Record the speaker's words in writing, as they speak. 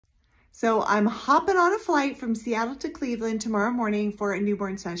So I'm hopping on a flight from Seattle to Cleveland tomorrow morning for a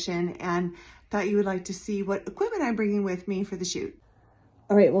newborn session, and thought you would like to see what equipment I'm bringing with me for the shoot.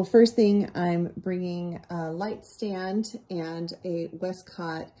 All right, well, first thing, I'm bringing a light stand and a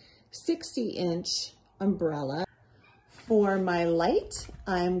Westcott 60-inch umbrella. For my light,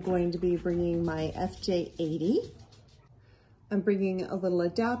 I'm going to be bringing my FJ80. I'm bringing a little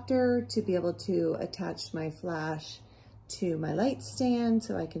adapter to be able to attach my flash to my light stand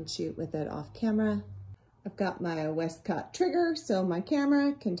so I can shoot with it off camera. I've got my Westcott trigger so my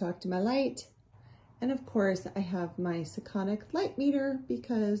camera can talk to my light. And of course, I have my Sekonic light meter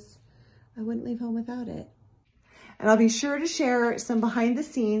because I wouldn't leave home without it. And I'll be sure to share some behind the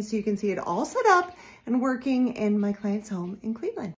scenes so you can see it all set up and working in my client's home in Cleveland.